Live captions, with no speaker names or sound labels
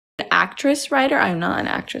actress writer? I'm not an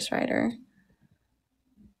actress writer.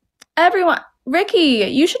 Everyone, Ricky,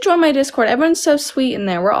 you should join my Discord. Everyone's so sweet in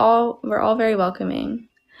there. We're all very welcoming.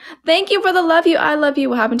 Thank you for the love you. I love you.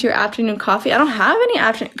 What happened to your afternoon coffee? I don't have any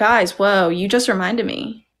afternoon. Guys, whoa, you just reminded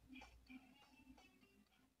me.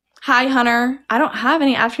 Hi, Hunter. I don't have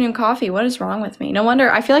any afternoon coffee. What is wrong with me? No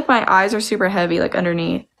wonder. I feel like my eyes are super heavy, like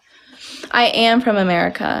underneath. I am from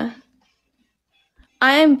America.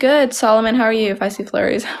 I am good, Solomon. How are you? If I see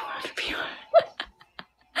flurries, I want to be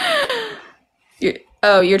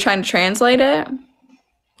on. You're trying to translate it?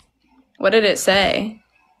 What did it say?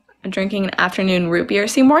 I'm drinking an afternoon root beer.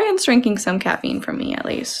 See, Morgan's drinking some caffeine from me, at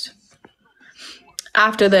least.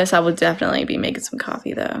 After this, I will definitely be making some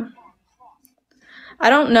coffee, though. I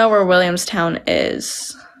don't know where Williamstown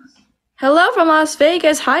is. Hello from Las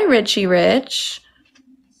Vegas. Hi, Richie Rich.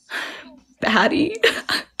 Baddie.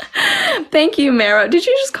 Thank you, Mara. Did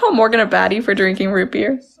you just call Morgan a baddie for drinking root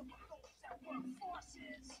beer?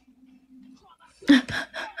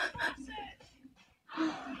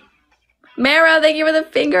 Mara, thank you for the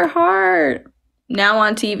finger heart. Now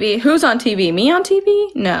on TV. Who's on TV? Me on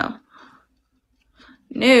TV? No.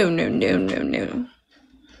 No.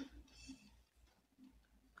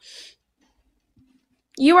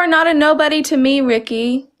 You are not a nobody to me,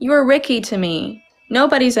 Ricky. You are Ricky to me.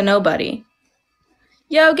 Nobody's a nobody.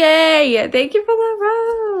 Yo, gay! Thank you for the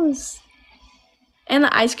rose. And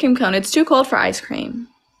the ice cream cone. It's too cold for ice cream.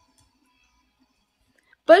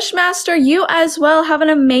 Bushmaster, you as well. Have an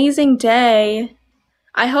amazing day.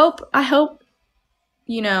 I hope,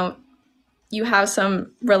 you know, you have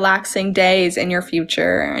some relaxing days in your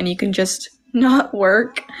future and you can just not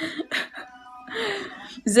work.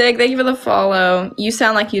 Zig, thank you for the follow. You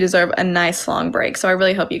sound like you deserve a nice long break, so I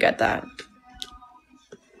really hope you get that.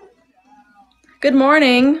 Good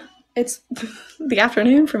morning. It's the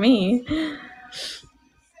afternoon for me.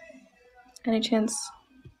 Any chance?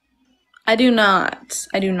 I do not.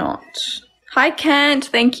 Hi, Kent.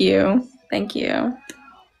 Thank you.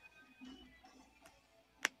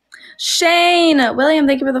 Shane. William,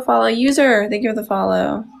 thank you for the follow. User, thank you for the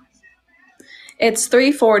follow. It's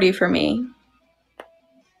 3:40 for me.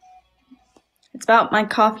 It's about my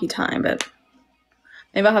coffee time, but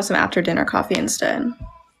maybe I'll have some after dinner coffee instead.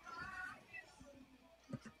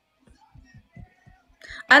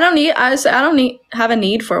 I don't have a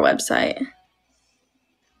need for a website.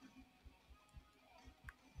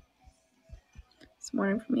 This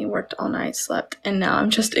morning for me, worked all night, slept, and now I'm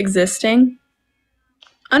just existing.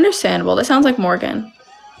 Understandable. That sounds like Morgan.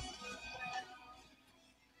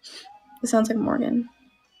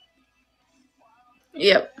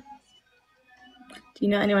 Yep. Do you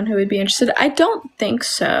know anyone who would be interested? I don't think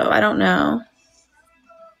so. I don't know.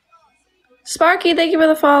 Sparky, thank you for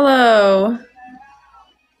the follow.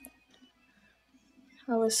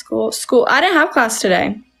 How was school? I didn't have class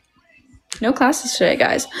today. No classes today,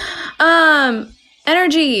 guys.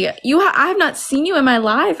 Energy, I have not seen you in my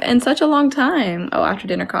life in such a long time. Oh, after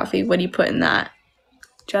dinner coffee. What do you put in that?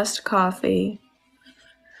 Just coffee.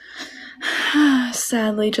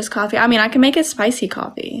 Sadly, just coffee. I mean, I can make it spicy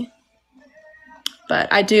coffee.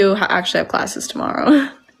 But I do actually have classes tomorrow.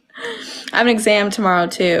 I have an exam tomorrow,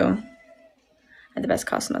 too. I had the best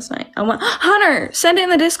costume last night. Hunter, send it in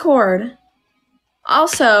the Discord.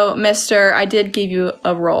 Also, mister, I did give you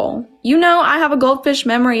a role. You know I have a goldfish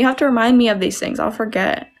memory. You have to remind me of these things. I'll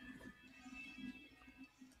forget.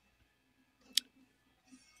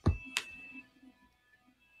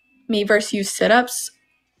 Me versus you sit-ups.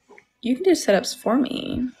 You can do sit-ups for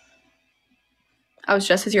me. I was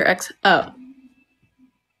dressed as your ex. Oh.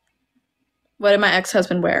 What did my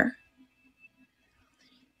ex-husband wear?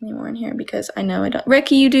 Anymore in here because I know I don't.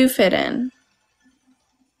 Ricky, you do fit in.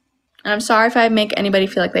 And I'm sorry if I make anybody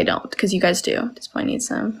feel like they don't, because you guys do. At this point, I need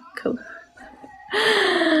some. Cool.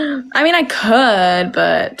 I mean, I could,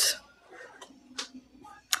 but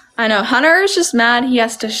I know. Hunter is just mad he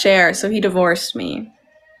has to share, so he divorced me.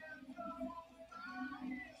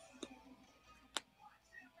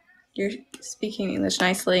 You're speaking English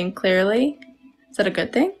nicely and clearly. Is that a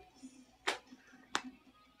good thing?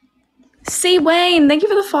 C. Wayne, thank you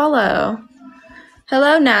for the follow.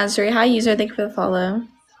 Hello, Nazri. Hi, user. Thank you for the follow.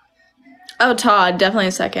 Oh, Todd, definitely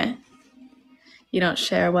a second. You don't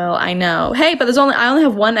share well, I know. Hey, but I only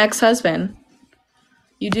have one ex-husband.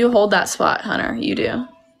 You do hold that spot, Hunter. You do.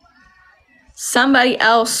 Somebody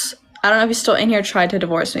else, I don't know if he's still in here, tried to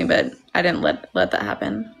divorce me, but I didn't let that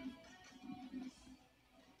happen.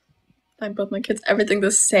 I both my kids, everything the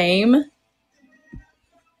same.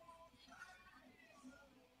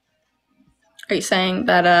 Are you saying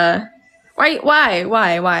that, why?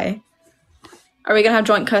 Are we gonna have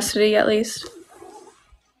joint custody at least?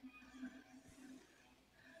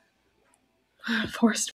 Forced